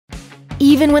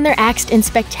even when they're axed in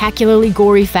spectacularly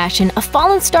gory fashion, a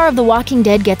fallen star of The Walking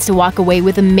Dead gets to walk away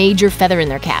with a major feather in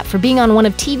their cap for being on one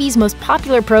of TV's most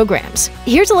popular programs.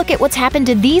 Here's a look at what's happened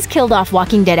to these killed-off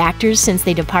Walking Dead actors since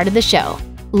they departed the show.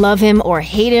 Love him or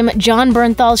hate him, Jon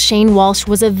Bernthal's Shane Walsh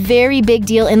was a very big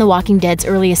deal in The Walking Dead's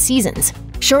earliest seasons.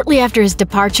 Shortly after his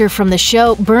departure from the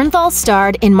show, Bernthal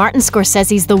starred in Martin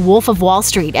Scorsese's The Wolf of Wall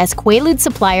Street as Quaalude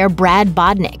supplier Brad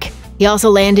Bodnick. He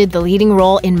also landed the leading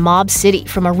role in Mob City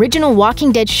from original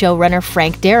Walking Dead showrunner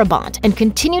Frank Darabont and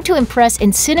continued to impress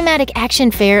in cinematic action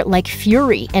fare like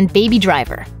Fury and Baby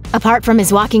Driver. Apart from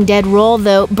his Walking Dead role,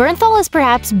 though, Bernthal is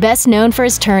perhaps best known for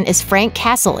his turn as Frank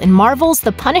Castle in Marvel's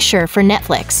The Punisher for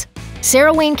Netflix.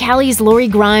 Sarah Wayne Callies' Laurie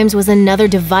Grimes was another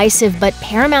divisive but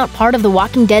paramount part of The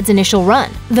Walking Dead's initial run.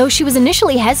 Though she was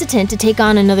initially hesitant to take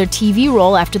on another TV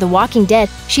role after The Walking Dead,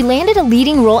 she landed a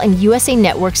leading role in USA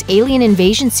Network's alien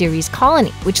invasion series Colony,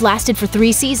 which lasted for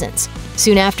 3 seasons.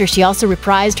 Soon after, she also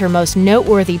reprised her most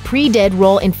noteworthy pre-Dead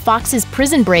role in Fox's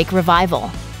Prison Break revival.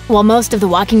 While most of The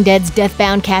Walking Dead's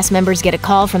death-bound cast members get a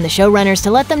call from the showrunners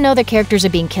to let them know their characters are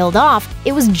being killed off,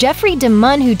 it was Jeffrey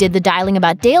DeMunn who did the dialing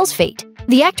about Dale's fate.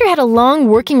 The actor had a long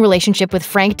working relationship with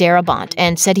Frank Darabont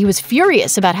and said he was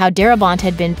furious about how Darabont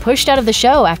had been pushed out of the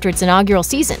show after its inaugural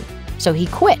season, so he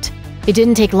quit. It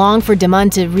didn't take long for DeMunn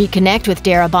to reconnect with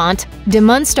Darabont.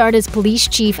 DeMunn starred as police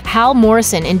chief Hal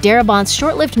Morrison in Darabont's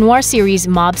short-lived noir series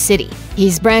Mob City.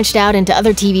 He's branched out into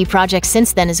other TV projects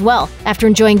since then as well. After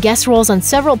enjoying guest roles on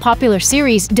several popular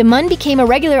series, DeMunn became a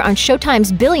regular on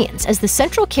Showtime's Billions as the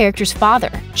central character's father,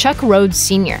 Chuck Rhoades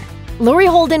Sr. Laurie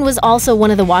Holden was also one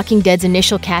of The Walking Dead's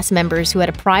initial cast members who had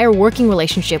a prior working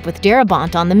relationship with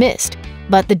Darabont on The Mist.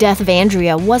 But the death of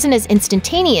Andrea wasn't as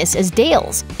instantaneous as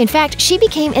Dale's. In fact, she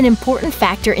became an important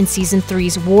factor in Season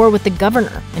 3's war with the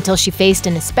Governor, until she faced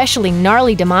an especially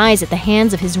gnarly demise at the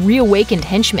hands of his reawakened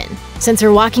henchmen. Since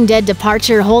her Walking Dead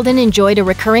departure, Holden enjoyed a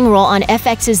recurring role on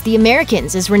FX's The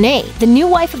Americans as Renee, the new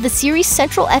wife of the series'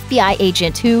 central FBI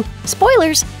agent who,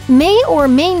 spoilers, may or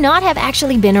may not have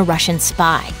actually been a Russian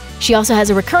spy. She also has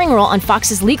a recurring role on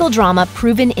Fox's legal drama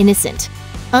Proven Innocent.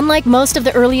 Unlike most of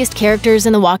the earliest characters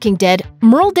in The Walking Dead,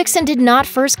 Merle Dixon did not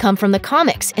first come from the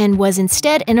comics and was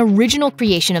instead an original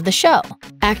creation of the show.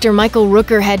 Actor Michael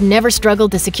Rooker had never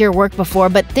struggled to secure work before,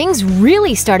 but things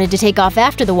really started to take off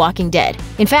after The Walking Dead.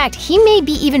 In fact, he may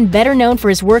be even better known for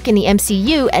his work in the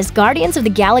MCU as Guardians of the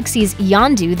Galaxy's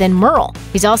Yondu than Merle.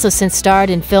 He's also since starred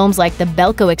in films like The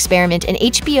Belko Experiment and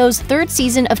HBO's 3rd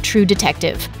season of True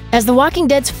Detective. As The Walking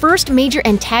Dead's first major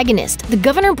antagonist, the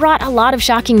Governor brought a lot of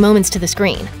shocking moments to the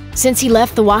screen. Since he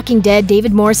left The Walking Dead,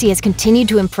 David Morrissey has continued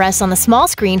to impress on the small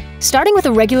screen, starting with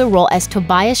a regular role as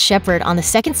Tobias Shepherd on the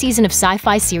 2nd season of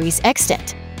sci-fi series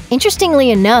Extant.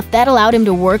 Interestingly enough, that allowed him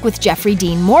to work with Jeffrey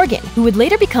Dean Morgan, who would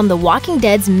later become The Walking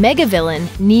Dead's mega-villain,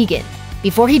 Negan.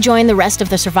 Before he joined the rest of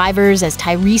the survivors as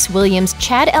Tyreese Williams,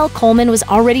 Chad L. Coleman was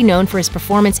already known for his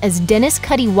performance as Dennis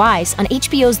Cuddy Wise on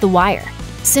HBO's The Wire.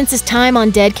 Since his time on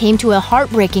Dead came to a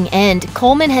heartbreaking end,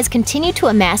 Coleman has continued to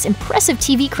amass impressive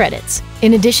TV credits.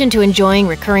 In addition to enjoying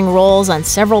recurring roles on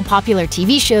several popular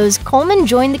TV shows, Coleman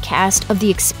joined the cast of The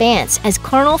Expanse as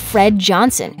Colonel Fred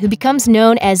Johnson, who becomes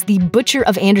known as the Butcher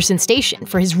of Anderson Station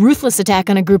for his ruthless attack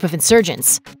on a group of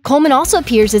insurgents. Coleman also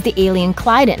appears as the alien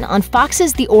Clyden on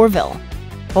Fox's The Orville.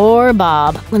 Poor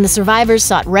Bob. When the survivors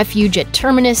sought refuge at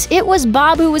Terminus, it was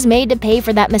Bob who was made to pay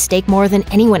for that mistake more than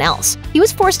anyone else. He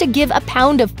was forced to give a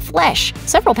pound of flesh,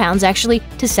 several pounds actually,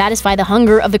 to satisfy the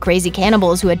hunger of the crazy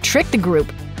cannibals who had tricked the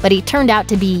group, but he turned out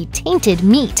to be tainted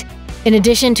meat. In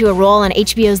addition to a role on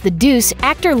HBO's The Deuce,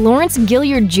 actor Lawrence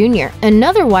Gilliard Jr.,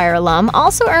 another Wire alum,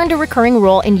 also earned a recurring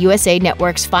role in USA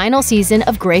Network's final season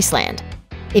of Graceland.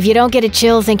 If you don't get a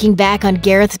chill thinking back on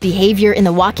Gareth's behavior in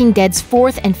The Walking Dead's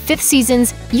 4th and 5th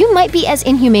seasons, you might be as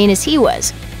inhumane as he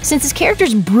was. Since his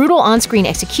character's brutal on-screen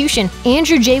execution,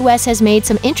 Andrew J. West has made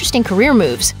some interesting career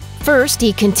moves. First,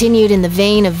 he continued in the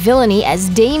vein of villainy as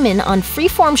Damon on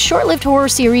Freeform's short-lived horror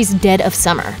series Dead of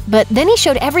Summer. But then he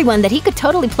showed everyone that he could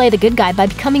totally play the good guy by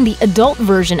becoming the adult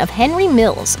version of Henry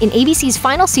Mills in ABC's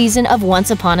final season of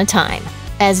Once Upon a Time.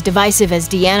 As divisive as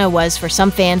Deanna was for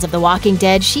some fans of The Walking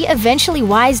Dead, she eventually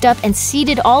wised up and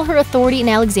ceded all her authority in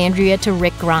Alexandria to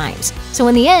Rick Grimes. So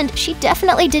in the end, she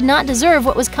definitely did not deserve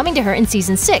what was coming to her in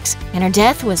Season 6, and her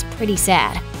death was pretty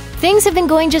sad. Things have been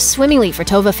going just swimmingly for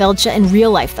Tova Feldsha in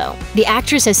real life, though. The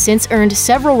actress has since earned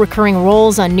several recurring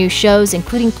roles on new shows,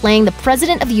 including playing the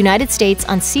President of the United States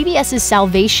on CBS's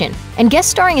Salvation, and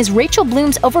guest starring as Rachel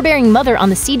Bloom's overbearing mother on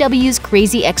the CW's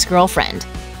Crazy Ex-Girlfriend.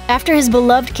 After his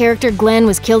beloved character Glenn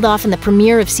was killed off in the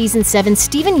premiere of Season 7,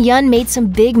 Steven Yeun made some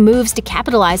big moves to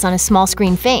capitalize on his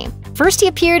small-screen fame. First, he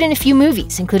appeared in a few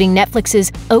movies, including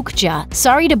Netflix's Okja,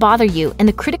 Sorry to Bother You, and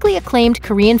the critically acclaimed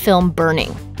Korean film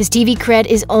Burning. His TV cred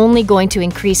is only going to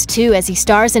increase too, as he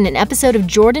stars in an episode of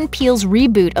Jordan Peele's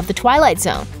reboot of The Twilight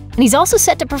Zone. And he's also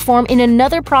set to perform in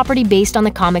another property based on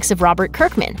the comics of Robert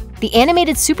Kirkman, the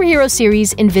animated superhero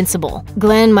series Invincible.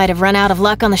 Glenn might have run out of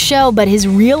luck on the show, but his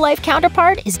real-life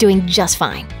counterpart is doing just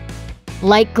fine.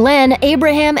 Like Glenn,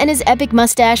 Abraham and his epic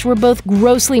mustache were both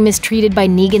grossly mistreated by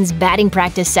Negan's batting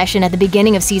practice session at the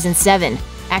beginning of Season 7.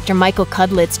 Actor Michael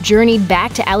Cudlitz journeyed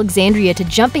back to Alexandria to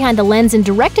jump behind the lens and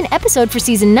direct an episode for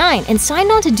Season 9 and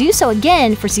signed on to do so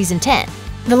again for Season 10.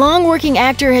 The long-working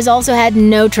actor has also had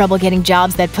no trouble getting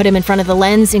jobs that put him in front of the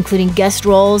lens, including guest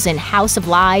roles in House of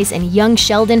Lies and Young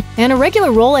Sheldon, and a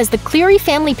regular role as the Cleary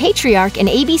family patriarch in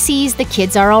ABC's The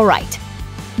Kids Are Alright.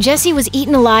 Jessie was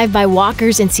eaten alive by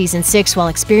walkers in Season 6 while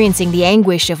experiencing the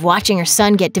anguish of watching her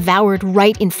son get devoured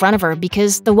right in front of her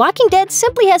because The Walking Dead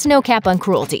simply has no cap on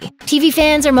cruelty. TV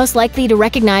fans are most likely to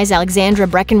recognize Alexandra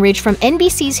Breckenridge from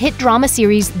NBC's hit drama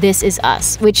series This Is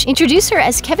Us, which introduced her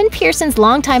as Kevin Pearson's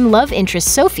longtime love interest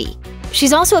Sophie.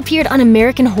 She's also appeared on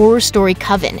American Horror Story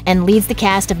Coven and leads the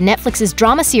cast of Netflix's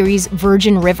drama series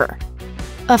Virgin River.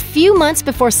 A few months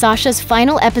before Sasha's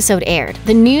final episode aired,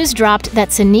 the news dropped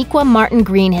that Sonequa Martin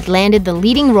Green had landed the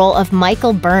leading role of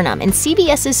Michael Burnham in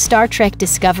CBS's Star Trek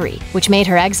Discovery, which made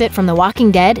her exit from The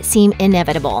Walking Dead seem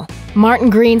inevitable. Martin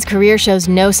Green's career shows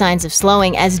no signs of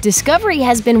slowing, as Discovery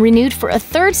has been renewed for a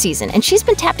third season, and she's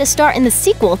been tapped to star in the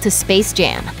sequel to Space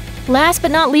Jam. Last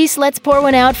but not least, let's pour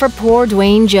one out for poor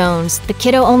Dwayne Jones. The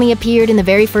kiddo only appeared in the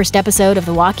very first episode of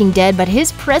The Walking Dead, but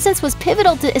his presence was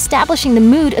pivotal to establishing the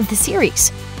mood of the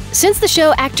series. Since the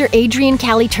show, actor Adrian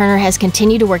Callie Turner has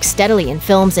continued to work steadily in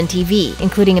films and TV,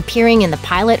 including appearing in the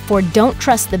pilot for Don't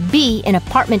Trust the Bee in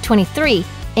Apartment 23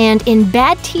 and in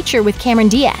Bad Teacher with Cameron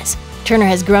Diaz. Turner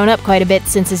has grown up quite a bit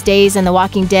since his days in The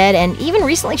Walking Dead and even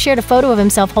recently shared a photo of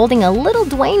himself holding a little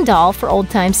Dwayne doll for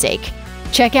old time's sake.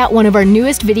 Check out one of our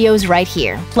newest videos right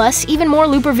here. Plus, even more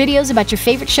Looper videos about your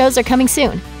favorite shows are coming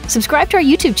soon. Subscribe to our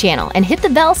YouTube channel and hit the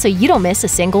bell so you don't miss a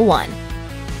single one.